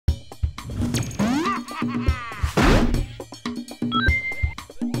I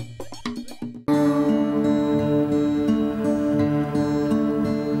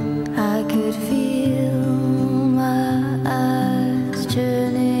could feel my eyes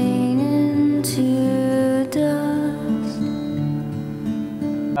turning into dust.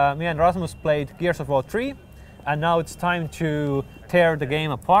 Me and Rasmus played Gears of War 3, and now it's time to tear the game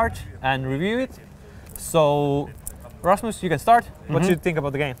apart and review it. So, Rasmus, you can start. What do you think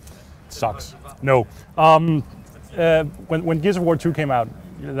about the game? Sucks. No. When Gears of War 2 came out,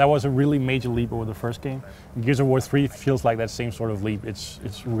 that was a really major leap over the first game. And Gears of War 3 feels like that same sort of leap. It's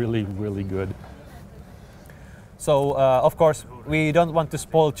really, really good. So, of course, we don't want to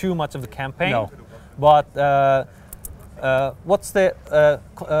spoil too much of the campaign. No. But what's the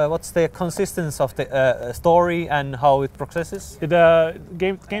consistency of the story and how it progresses? The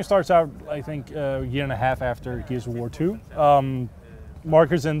game starts out, I think, a year and a half after Gears of War 2.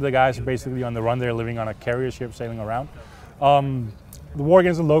 Marcus and the guys are basically on the run. They're living on a carrier ship sailing around. The war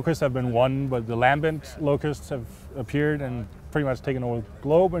against the locusts have been won, but the lambent locusts have appeared and pretty much taken over the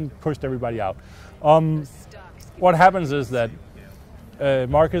globe and pushed everybody out. What happens is that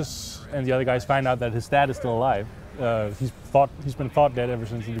Marcus and the other guys find out that his dad is still alive. He's been thought dead ever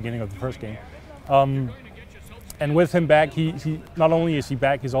since the beginning of the first game. And with him back, he not only is he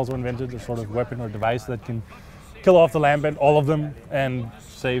back, he's also invented a sort of weapon or device that can kill off the lambent, all of them, and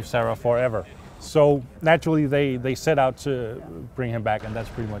save Sarah forever. So naturally, they set out to bring him back, and that's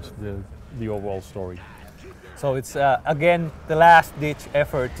pretty much the overall story. So it's again the last-ditch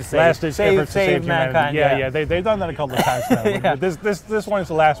effort to save mankind. Yeah. They've done that a couple of times now. Yeah. But this one is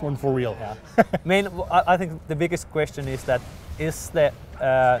the last one for real. Yeah. I think the biggest question is that is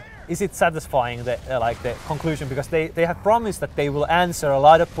it satisfying the conclusion, because they have promised that they will answer a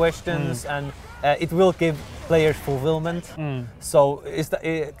lot of questions and it will give players fulfillment. So is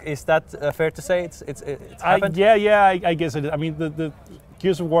that fair to say? It's happened? I guess it is. I mean, the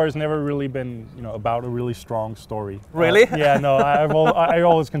Gears of War has never really been, about a really strong story. Really? Yeah, no. I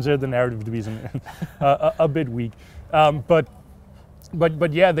always considered the narrative to be a bit weak. But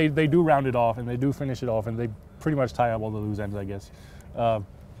yeah, they do round it off and they do finish it off and they pretty much tie up all the loose ends, I guess.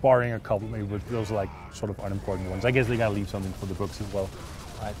 Barring a couple, maybe, but those are like sort of unimportant ones. I guess they gotta leave something for the books as well.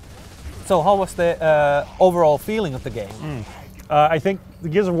 Right. So how was the overall feeling of the game? I think the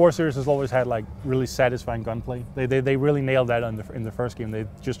Gears of War series has always had like really satisfying gunplay. They really nailed that in the first game. They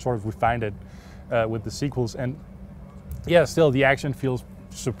just sort of refined it with the sequels, and yeah, still the action feels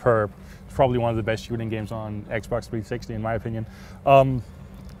superb. It's probably one of the best shooting games on Xbox 360 in my opinion.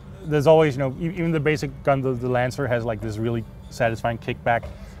 There's always, even the basic gun, the Lancer has like this really satisfying kickback.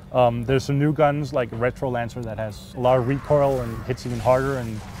 There's some new guns like Retro Lancer that has a lot of recoil and hits even harder,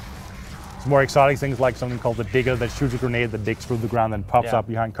 and some more exotic things like something called the Digger that shoots a grenade that digs through the ground and pops up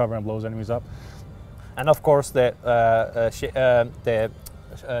behind cover and blows enemies up. And of course the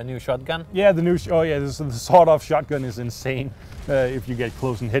new shotgun. Yeah, the sawed-off shotgun is insane. If you get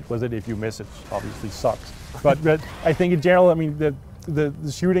close and hit with it, if you miss, it obviously sucks. But I think in general, I mean, the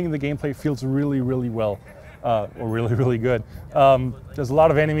shooting and the gameplay feels really, really well, or really, really good. There's a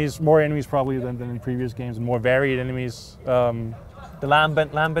lot of enemies, more enemies probably than in previous games, and more varied enemies. The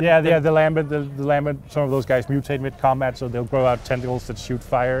lambent. Yeah, the lambent. Some of those guys mutate mid-combat, so they'll grow out tentacles that shoot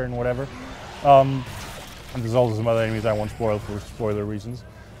fire and whatever. And there's also some other enemies I won't spoil for spoiler reasons.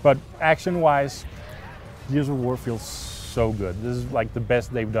 But action-wise, Gears of War feels so good. This is like the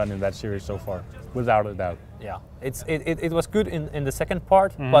best they've done in that series so far, without a doubt. Yeah, it was good in the second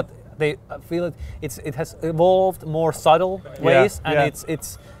part, but I feel it has evolved more subtle ways, and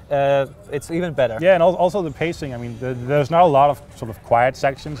it's even better. Yeah, and also the pacing. I mean, there's not a lot of sort of quiet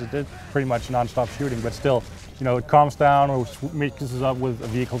sections. It did pretty much non-stop shooting, but still, it calms down or mixes up with a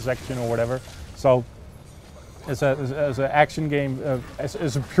vehicle section or whatever. So, as an action game,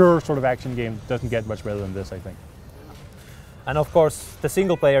 as a pure sort of action game, doesn't get much better than this, I think. And of course, the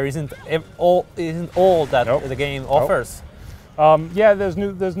single player isn't all that the game offers. Yeah, there's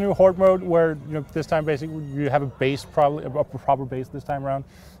new horde mode where this time basically you have a base, probably a proper base this time around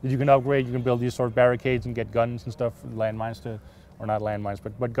that you can upgrade. You can build these sort of barricades and get guns and stuff, landmines to, or not landmines,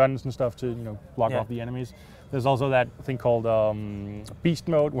 but guns and stuff to block off the enemies. There's also that thing called beast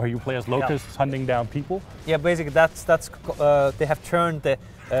mode where you play as locusts hunting down people. Yeah, basically that's they have turned the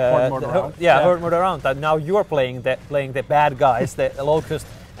horde mode around. Horde mode around. That now you are playing the bad guys, the locusts,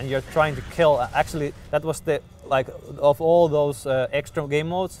 and you're trying to kill. Actually, that was of all those extra game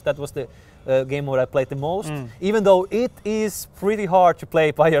modes, that was the game mode I played the most. Even though it is pretty hard to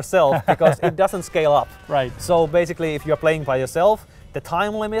play by yourself because it doesn't scale up. Right. So basically, if you're playing by yourself, the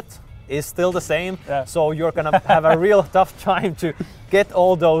time limit is still the same. Yeah. So you're gonna have a real tough time to get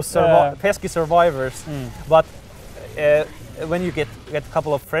all those pesky survivors. But when you get a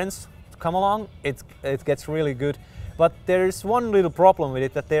couple of friends to come along, it gets really good. But there is one little problem with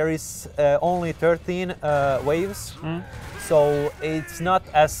it, that there is only 13 waves. So it's not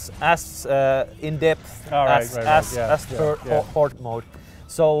as in depth as horde mode.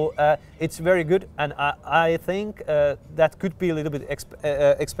 So it's very good, and I think that could be a little bit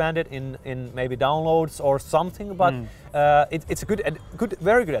expanded in maybe downloads or something. But it's a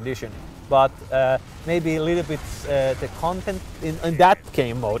very good addition. But maybe a little bit the content in that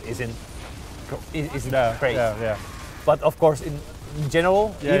game mode isn't great. Yeah. But of course, in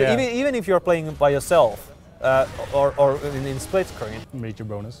general, even if you're playing by yourself. Or in split screen. Major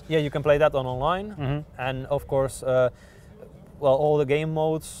bonus. Yeah, you can play that on online, and of course, well, all the game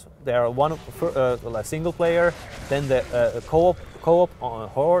modes. There are like single player, then the co-op on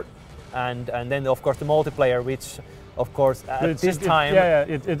Horde, and then of course the multiplayer, which of course at this time.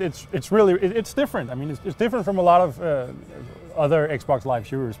 It's really different. I mean, it's different from a lot of other Xbox Live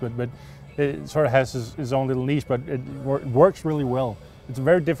shooters, but it sort of has its own little niche, but it works really well. It's a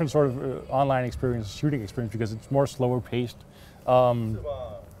very different sort of online experience, shooting experience, because it's more slower paced.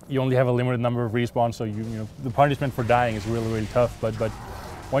 You only have a limited number of respawns, so you know the punishment for dying is really tough. But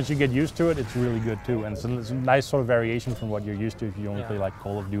once you get used to it, it's really good too, and it's a nice sort of variation from what you're used to if you only play like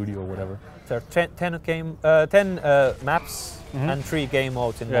Call of Duty or whatever. There are 10 maps and 3 game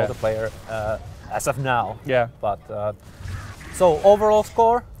modes in multiplayer as of now. Yeah. But so overall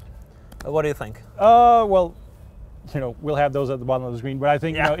score, what do you think? Well, you know, we'll have those at the bottom of the screen. But I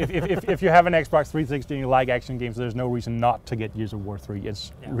think you know, if you have an Xbox 360 and you like action games, there's no reason not to get Gears of War 3.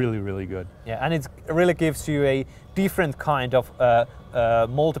 It's really good. Yeah, and it really gives you a different kind of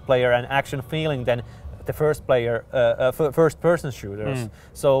multiplayer and action feeling than the first-person shooters.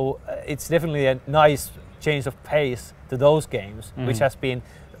 So it's definitely a nice change of pace to those games, which has been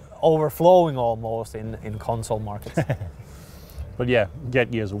overflowing almost in console markets. But yeah, get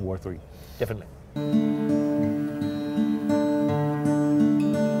Gears of War 3. Definitely.